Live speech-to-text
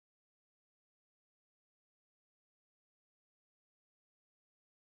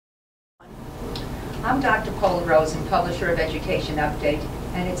I'm Dr. Pola Rosen, publisher of Education Update,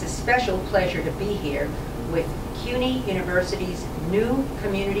 and it's a special pleasure to be here with CUNY University's new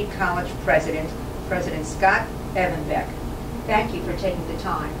community college president, President Scott Evenbeck. Thank you for taking the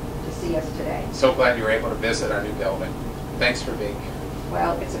time to see us today. So glad you were able to visit our new building. Thanks for being here.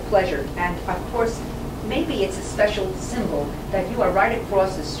 Well, it's a pleasure, and of course, maybe it's a special symbol that you are right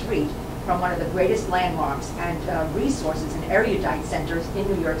across the street from one of the greatest landmarks and resources and erudite centers in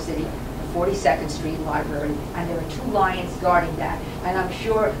New York City, the 42nd Street Library, and there are two lions guarding that. And I'm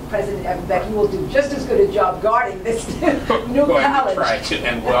sure, President Evenbeck, you will do just as good a job guarding this new college. Try to,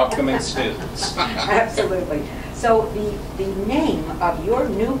 and welcoming students. Absolutely. So the name of your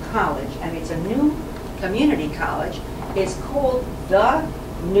new college, and it's a new community college, is called the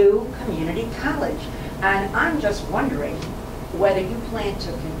New Community College. And I'm just wondering whether you plan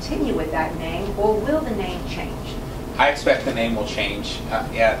to continue with that name, or will the name change? I expect the name will change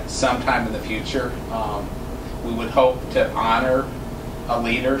at some time in the future. We would hope to honor a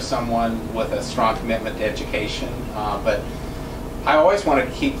leader, someone with a strong commitment to education, but I always want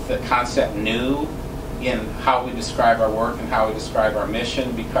to keep the concept new in how we describe our work and how we describe our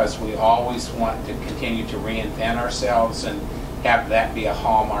mission, because we always want to continue to reinvent ourselves and have that be a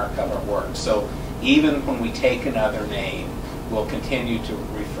hallmark of our work. So even when we take another name, we'll continue to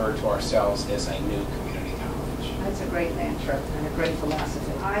refer to ourselves as a new community college. That's a great mantra and a great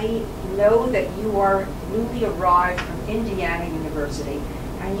philosophy. I know that you are newly arrived from Indiana University,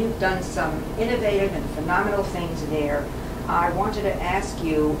 and you've done some innovative and phenomenal things there. I wanted to ask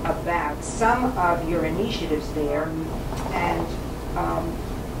you about some of your initiatives there, and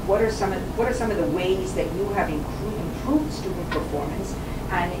what are some of the ways that you have improved student performance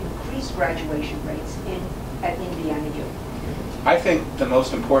and increased graduation rates at Indiana U? I think the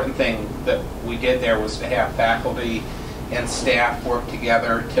most important thing that we did there was to have faculty and staff work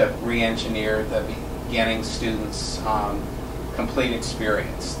together to re-engineer the beginning students' complete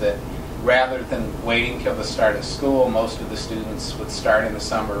experience. That rather than waiting till the start of school, most of the students would start in the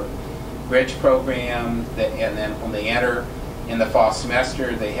summer bridge program, and then when they enter in the fall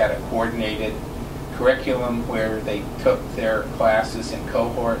semester, they had a coordinated curriculum where they took their classes in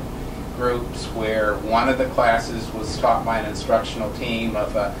cohort groups, where one of the classes was taught by an instructional team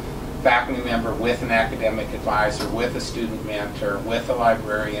of a faculty member with an academic advisor, with a student mentor, with a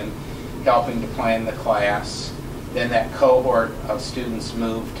librarian helping to plan the class. Then that cohort of students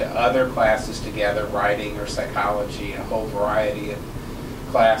moved to other classes together, writing or psychology, a whole variety of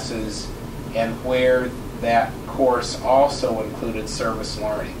classes, and where that course also included service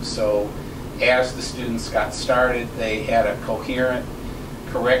learning. So as the students got started, they had a coherent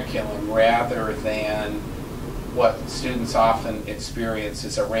curriculum rather than what students often experience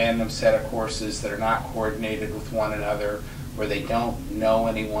is a random set of courses that are not coordinated with one another, where they don't know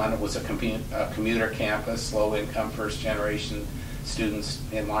anyone. It was a commuter campus, low-income, first-generation students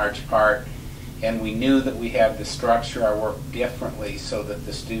in large part, and we knew that we had to structure our work differently so that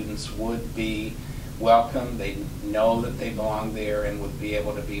the students would be welcome, they'd know that they belong there, and would be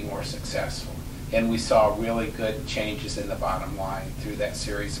able to be more successful. And we saw really good changes in the bottom line through that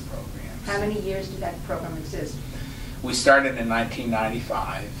series of programs. How many years did that program exist? We started in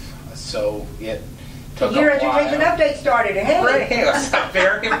 1995, so it took a while. The year Education Update started. Hey! Right, it was a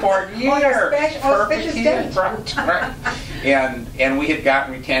very important year. Auspicious date. Right. And we had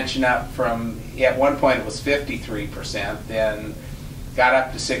gotten retention up from, at one point it was 53%, then got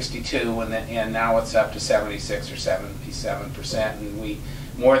up to 62, and now it's up to 76 or 77%, and we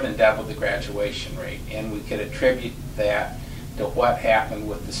more than doubled the graduation rate. And we could attribute that to what happened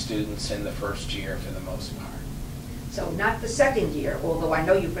with the students in the first year for the most part. So not the second year, although I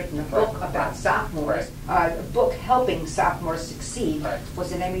know you've written a book about sophomores. Right. A book, Helping Sophomores Succeed,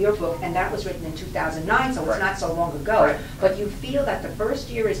 was the name of your book, and that was written in 2009, so it's not so long ago. Right. But you feel that the first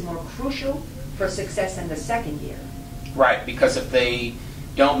year is more crucial for success than the second year. Right, because if they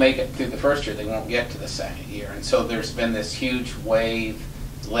don't make it through the first year, they won't get to the second year. And so there's been this huge wave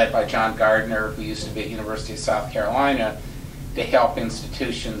led by John Gardner, who used to be at University of South Carolina, to help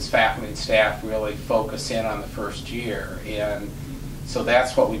institutions, faculty, and staff really focus in on the first year. And so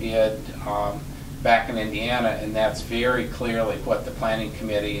that's what we did back in Indiana, and that's very clearly what the planning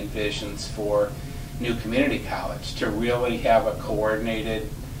committee envisions for New Community College, to really have a coordinated,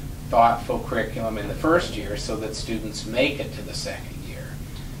 thoughtful curriculum in the first year so that students make it to the second year.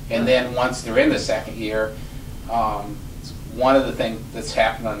 And then once they're in the second year, one of the things that's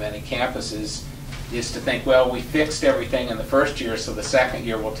happened on many campuses is to think, well, we fixed everything in the first year, so the second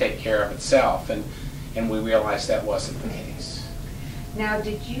year will take care of itself. And we realized that wasn't the case. Now,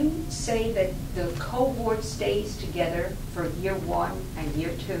 did you say that the cohort stays together for year 1 and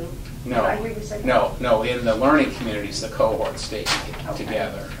year 2? No. Did I hear you say that? No. In the learning communities, the cohorts stay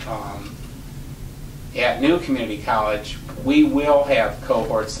together. At New Community College, we will have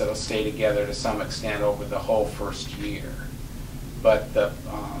cohorts that will stay together to some extent over the whole first year. But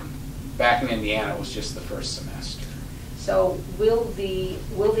back in Indiana, it was just the first semester. So will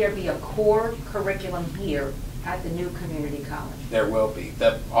there be a core curriculum here at the New Community College? There will be.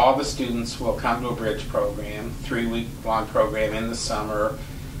 All the students will come to a bridge program, 3-week-long program in the summer,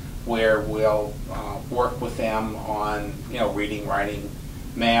 where we'll work with them on reading, writing,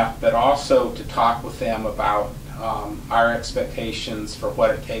 math, but also to talk with them about our expectations for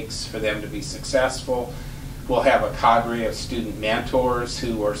what it takes for them to be successful. We'll have a cadre of student mentors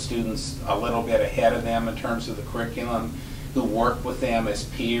who are students a little bit ahead of them in terms of the curriculum, who work with them as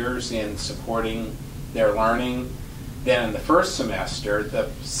peers in supporting their learning. Then in the first semester, the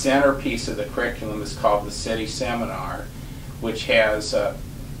centerpiece of the curriculum is called the City Seminar, which has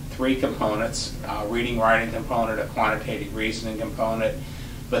 3 components, a reading, writing component, a quantitative reasoning component.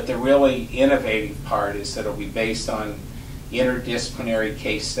 But the really innovative part is that it'll be based on interdisciplinary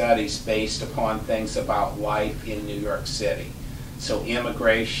case studies based upon things about life in New York City. So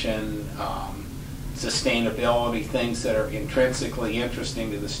immigration, sustainability, things that are intrinsically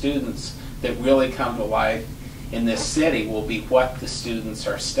interesting to the students that really come to life in this city will be what the students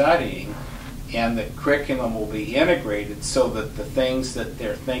are studying, and the curriculum will be integrated so that the things that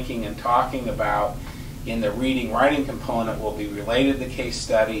they're thinking and talking about in the reading writing component will be related to the case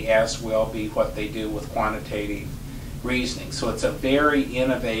study, as will be what they do with quantitative reasoning. So it's a very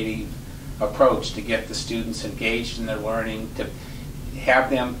innovative approach to get the students engaged in their learning, to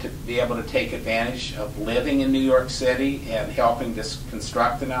have them to be able to take advantage of living in New York City and helping to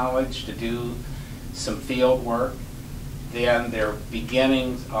construct the knowledge, to do some field work. Then their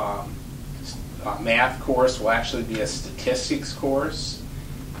beginning math course will actually be a statistics course,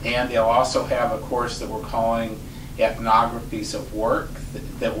 and they'll also have a course that we're calling ethnographies of work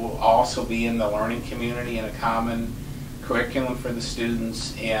that will also be in the learning community in a common curriculum for the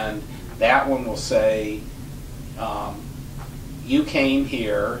students. And that one will say, you came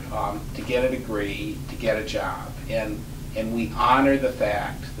here to get a degree, to get a job, and we honor the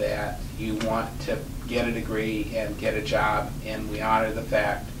fact that you want to get a degree and get a job, and we honor the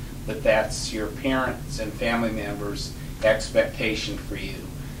fact that that's your parents and family members' expectation for you.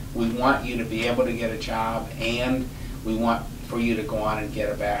 We want you to be able to get a job, and we want for you to go on and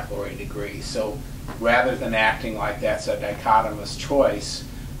get a baccalaureate degree. So rather than acting like that's a dichotomous choice,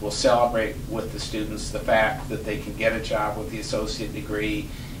 we'll celebrate with the students the fact that they can get a job with the associate degree,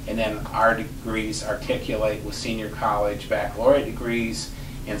 and then our degrees articulate with senior college baccalaureate degrees,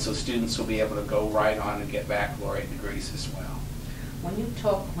 and so students will be able to go right on and get baccalaureate degrees as well.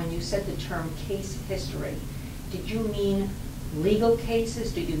 When you said the term case history, did you mean legal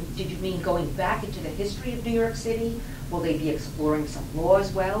cases? Did you mean going back into the history of New York City? Will they be exploring some law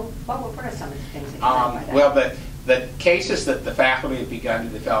as well? What are some of the things that you meant by that? Well, the cases that the faculty have begun to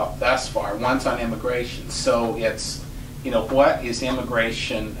develop thus far, one's on immigration. So it's, what is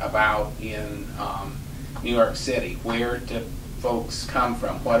immigration about in New York City? Where do folks come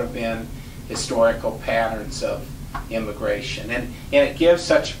from? What have been historical patterns of immigration? And it gives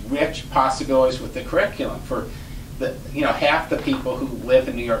such rich possibilities with the curriculum. For half the people who live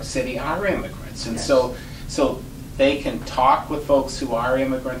in New York City are immigrants, and yes. so they can talk with folks who are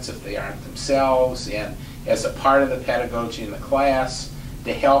immigrants if they aren't themselves, and as a part of the pedagogy in the class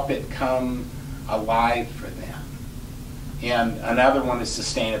to help it come alive for them. And another one is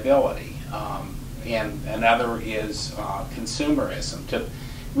sustainability, and another is consumerism. To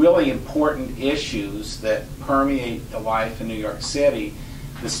really important issues that permeate the life in New York City,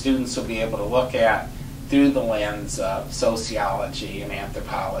 the students will be able to look at through the lens of sociology and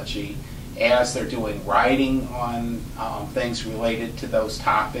anthropology as they're doing writing on things related to those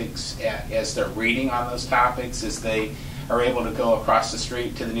topics, as they're reading on those topics, as they are able to go across the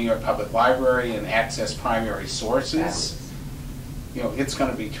street to the New York Public Library and access primary sources. It's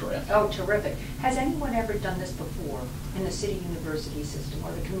going to be terrific. Oh, terrific. Has anyone ever done this before in the city university system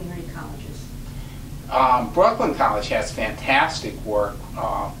or the community colleges? Brooklyn College has fantastic work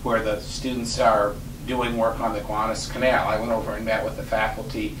where the students are doing work on the Gowanus Canal. I went over and met with the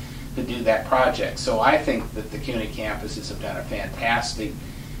faculty to do that project. So I think that the CUNY campuses have done a fantastic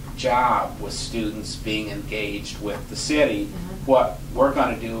job with students being engaged with the city. Mm-hmm. What we're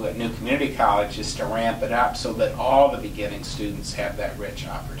going to do at New Community College is to ramp it up so that all the beginning students have that rich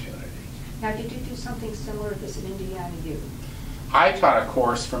opportunity. Now, did you do something similar to this in Indiana U? I taught a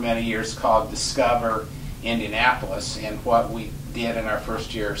course for many years called Discover Indianapolis, and what we did in our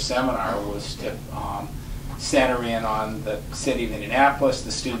first year seminar was to center in on the city of Indianapolis.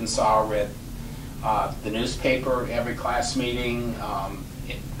 The students all read the newspaper every class meeting.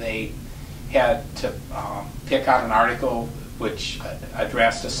 They had to pick out an article which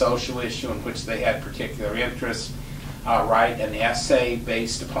addressed a social issue in which they had particular interest, write an essay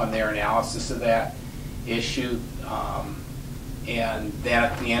based upon their analysis of that issue, and then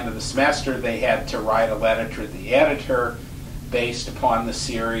at the end of the semester they had to write a letter to the editor based upon the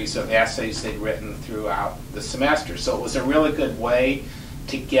series of essays they'd written throughout the semester. So it was a really good way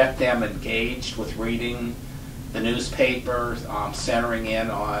to get them engaged with reading the newspaper, centering in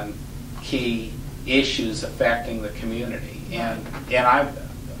on key issues affecting the community. And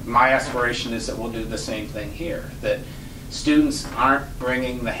my aspiration is that we'll do the same thing here, that students aren't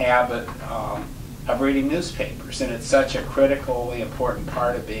bringing the habit of reading newspapers, and it's such a critically important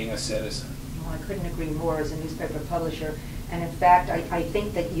part of being a citizen. Well, I couldn't agree more as a newspaper publisher. And in fact, I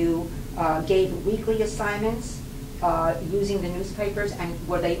think that you gave weekly assignments using the newspapers, and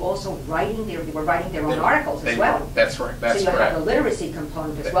were they also writing their own articles as well? That's right. That's so you correct. have the literacy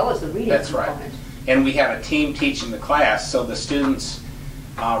component as well as the reading that's component. Right. And we had a team teaching the class, so the students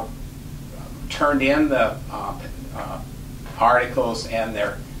turned in the articles and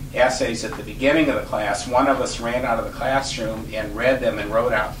their essays at the beginning of the class. One of us ran out of the classroom and read them and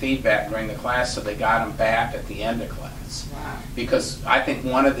wrote out feedback during the class, so they got them back at the end of class. Wow. Because I think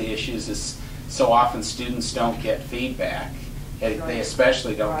one of the issues is so often students don't get feedback. They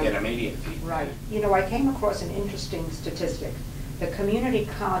especially don't get immediate feedback. Right. You know, I came across an interesting statistic. The community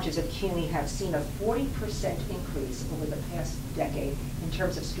colleges at CUNY have seen a 40% increase over the past decade in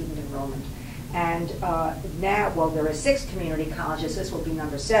terms of student enrollment. And now, well, there are 6 community colleges. This will be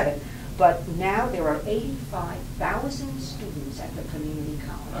number 7. But now there are 85,000 students at the community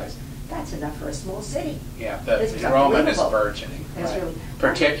colleges. Right. That's enough for a small city. Yeah, the enrollment is burgeoning, right. Really,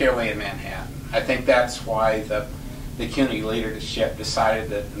 particularly in Manhattan. I think that's why the CUNY leadership decided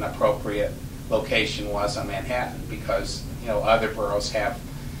that an appropriate location was on Manhattan, because other boroughs have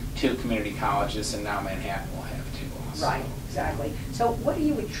 2 community colleges, and now Manhattan will have 2 also. Right, exactly. So what do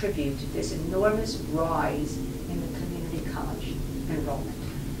you attribute to this enormous rise in the community college enrollment?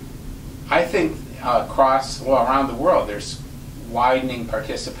 I think around the world there's widening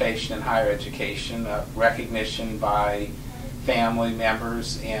participation in higher education, recognition by family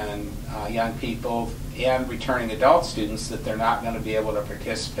members and young people and returning adult students that they're not going to be able to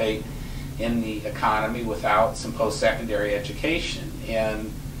participate in the economy without some post-secondary education,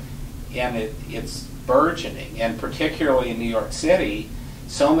 and it's burgeoning. And particularly in New York City,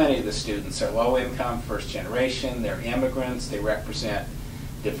 so many of the students are low-income, first-generation. They're immigrants. They represent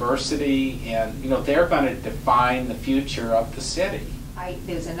diversity, and they're going to define the future of the city.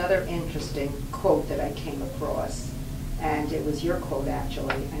 There's another interesting quote that I came across, and it was your quote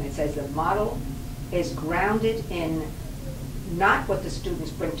actually, and it says the model is grounded in not what the students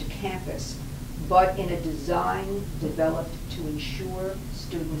bring to campus, but in a design developed to ensure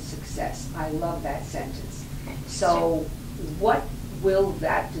student success. I love that sentence. So what will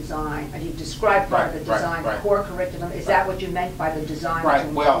that design, and you described part of the design, core curriculum, is that what you meant by the design? Right,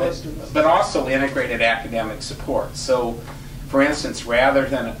 well, but also integrated academic support. So, for instance, rather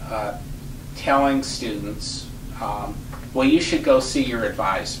than telling students, well, you should go see your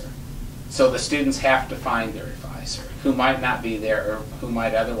advisor, so the students have to find their advisor, who might not be there or who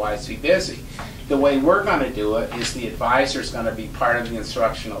might otherwise be busy. The way we're going to do it is the advisor is going to be part of the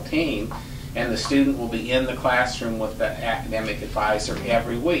instructional team, and the student will be in the classroom with the academic advisor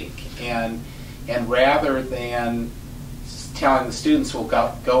every week. And rather than telling the students, we'll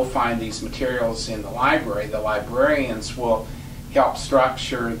go find these materials in the library, the librarians will help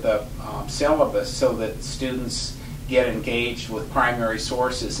structure the syllabus so that students get engaged with primary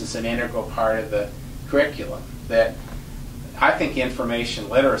sources as an integral part of the curriculum. That I think information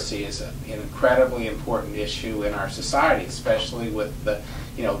literacy is an incredibly important issue in our society, especially with the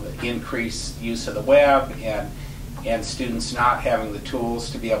increased use of the web and students not having the tools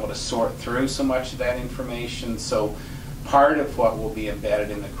to be able to sort through so much of that information. So part of what will be embedded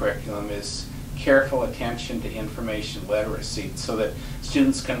in the curriculum is careful attention to information literacy so that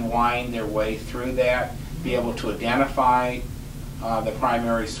students can wind their way through that, be able to identify the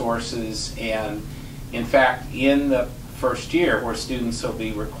primary sources, and in fact in the first year where students will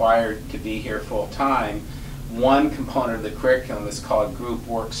be required to be here full time, one component of the curriculum is called group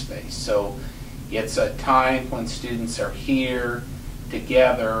workspace. So it's a time when students are here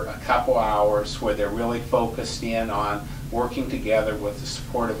together a couple hours where they're really focused in on working together with the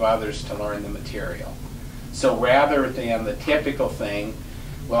support of others to learn the material. So rather than the typical thing,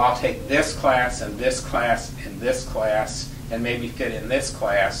 well, I'll take this class and this class and this class and maybe fit in this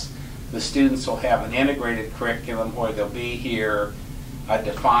class, the students will have an integrated curriculum where they'll be here a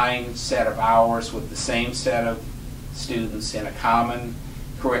defined set of hours with the same set of students in a common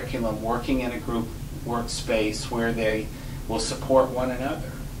curriculum, working in a group workspace where they will support one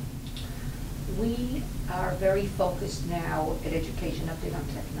another. We are very focused now at Education Update on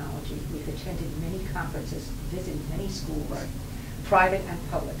Technology. We've attended many conferences, visited many schools, private and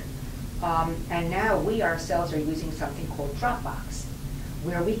public. And now we ourselves are using something called Dropbox,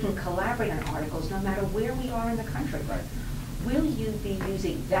 where we can collaborate on articles no matter where we are in the country. Right. Will you be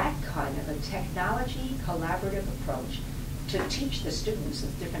using that kind of a technology collaborative approach to teach the students the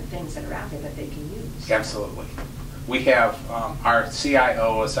different things that are out there that they can use? Absolutely. We have our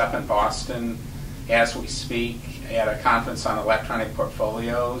CIO is up in Boston as we speak at a conference on electronic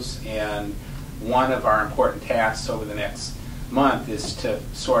portfolios, and one of our important tasks over the next month is to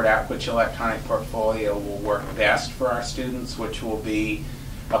sort out which electronic portfolio will work best for our students, which will be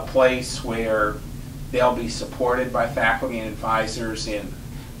a place where they'll be supported by faculty and advisors in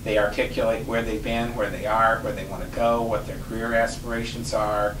they articulate where they've been, where they are, where they want to go, what their career aspirations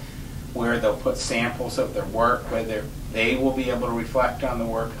are, where they'll put samples of their work, whether they will be able to reflect on the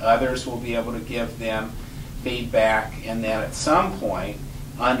work, others will be able to give them feedback, and then at some point,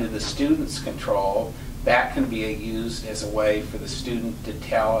 under the student's control, that can be used as a way for the student to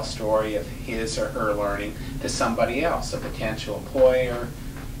tell a story of his or her learning to somebody else, a potential employer,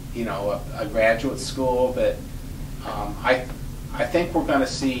 you know, a graduate school. That I think we're going to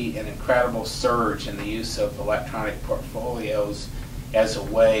see an incredible surge in the use of electronic portfolios as a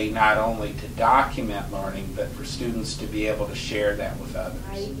way not only to document learning, but for students to be able to share that with others.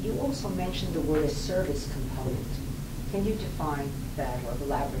 You also mentioned the word a service component. Can you define that or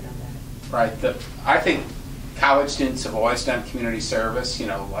elaborate on that? Right. I think college students have always done community service.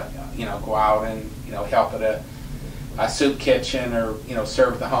 Go out and help at a soup kitchen, or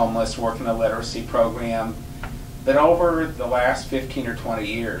serve the homeless, work in a literacy program. But over the last 15 or 20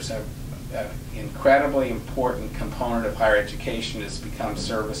 years, an incredibly important component of higher education has become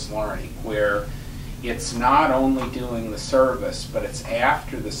service learning, where it's not only doing the service, but it's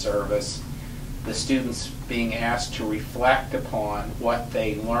after the service, the students being asked to reflect upon what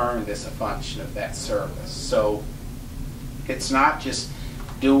they learned as a function of that service. So it's not just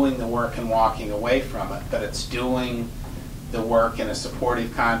doing the work and walking away from it, but it's doing the work in a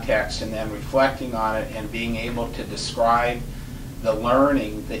supportive context and then reflecting on it and being able to describe the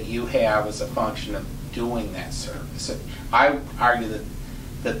learning that you have as a function of doing that service. I argue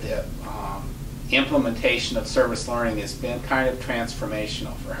that the implementation of service learning has been kind of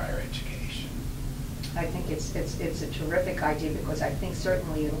transformational for higher education. I think it's a terrific idea, because I think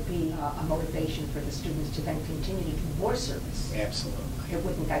certainly it'll be a motivation for the students to then continue to do more service. Absolutely.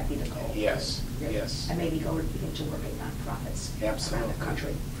 Wouldn't that be the goal? Yes, yes. And maybe begin to work at nonprofits Absolutely. around the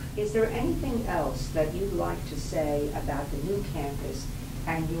country. Is there anything else that you'd like to say about the new campus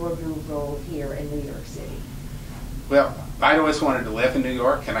and your new role here in New York City? Well, I'd always wanted to live in New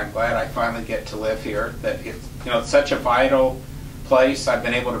York, and I'm glad I finally get to live here. That it's such a vital place. I've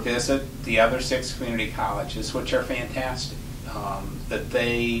been able to visit the other 6 community colleges, which are fantastic. That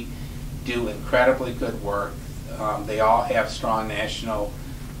they do incredibly good work. They all have strong national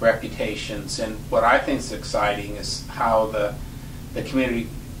reputations, and what I think is exciting is how the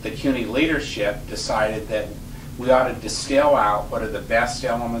CUNY leadership decided that we ought to distill out what are the best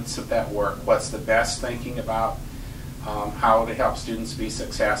elements of that work, what's the best thinking about how to help students be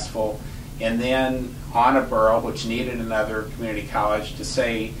successful, and then on a borough which needed another community college to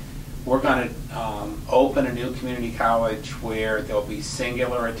say, we're going to open a new community college where there'll be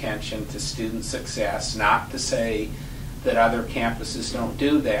singular attention to student success, not to say that other campuses don't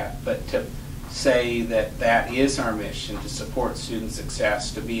do that, but to say that that is our mission, to support student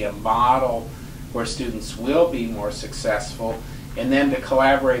success, to be a model where students will be more successful, and then to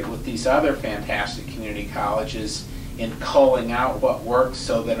collaborate with these other fantastic community colleges in culling out what works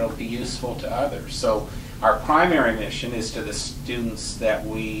so that it'll be useful to others. So our primary mission is to the students that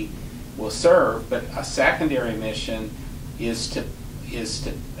we will serve, but a secondary mission is to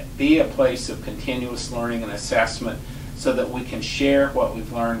be a place of continuous learning and assessment so that we can share what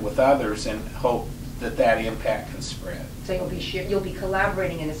we've learned with others and hope that that impact can spread. So you'll be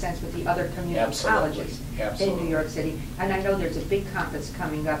collaborating in a sense with the other community colleges in New York City. And I know there's a big conference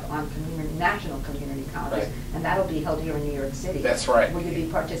coming up on national community colleges, right, and that'll be held here in New York City. That's right. Will you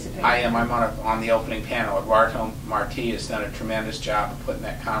be participating? I am. I'm on the opening panel. Eduardo Marti has done a tremendous job of putting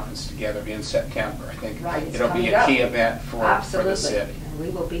that conference together in September. I think it'll be a key event for the city. And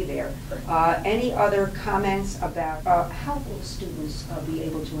we will be there. Right. Any other comments about how will students be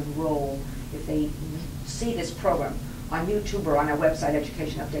able to enroll if they see this program? on YouTube or on our website,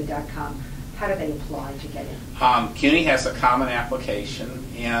 educationupdate.com, how do they apply to get in? CUNY has a common application,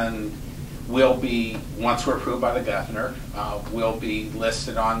 and we'll be, once we're approved by the governor, we'll be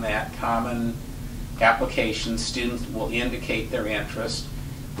listed on that common application. Students will indicate their interest.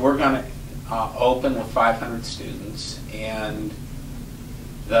 We're going to open with 500 students, and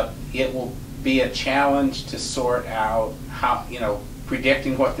it will be a challenge to sort out how,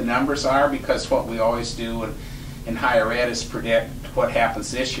 predicting what the numbers are, because what we always do in higher ed is predict what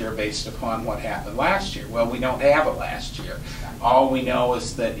happens this year based upon what happened last year. Well, we don't have it last year. All we know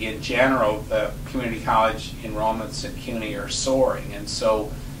is that in general, the community college enrollments at CUNY are soaring, and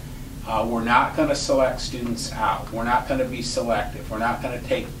so we're not going to select students out. We're not going to be selective. We're not going to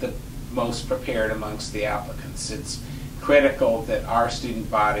take the most prepared amongst the applicants. It's critical that our student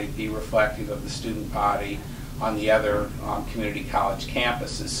body be reflective of the student body on the other community college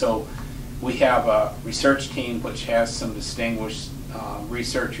campuses. So we have a research team which has some distinguished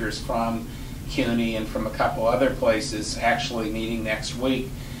researchers from CUNY and from a couple other places actually meeting next week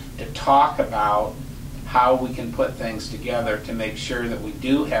to talk about how we can put things together to make sure that we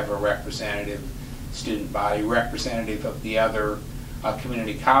do have a representative student body, representative of the other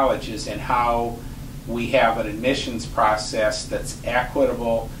community colleges, and how we have an admissions process that's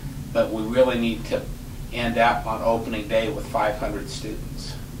equitable, but we really need to end up on opening day with 500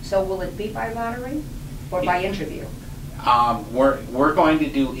 students. So will it be by lottery or by interview? We're going to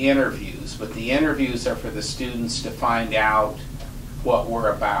do interviews, but the interviews are for the students to find out what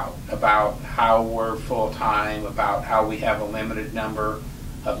we're about how we're full-time, about how we have a limited number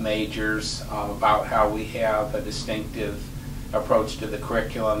of majors, about how we have a distinctive approach to the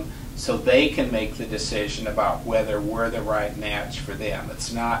curriculum, so they can make the decision about whether we're the right match for them.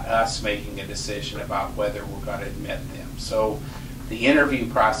 It's not us making a decision about whether we're going to admit them. So the interview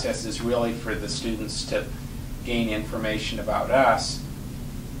process is really for the students to gain information about us.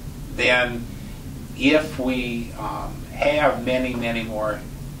 Then if we have many, many more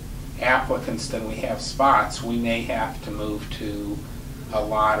applicants than we have spots, we may have to move to a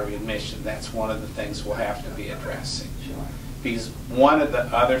lottery admission. That's one of the things we'll have to be addressing. Sure. Because one of the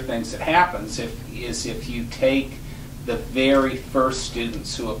other things that happens is if you take the very first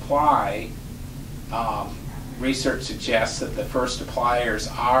students who apply, research suggests that the first appliers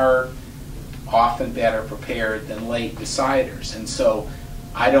are often better prepared than late deciders. And so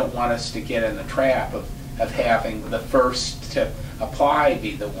I don't want us to get in the trap of having the first to apply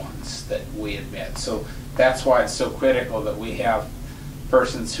be the ones that we admit. So that's why it's so critical that we have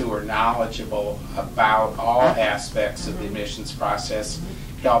persons who are knowledgeable about all aspects of the admissions process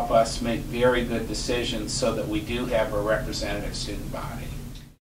help us make very good decisions so that we do have a representative student body.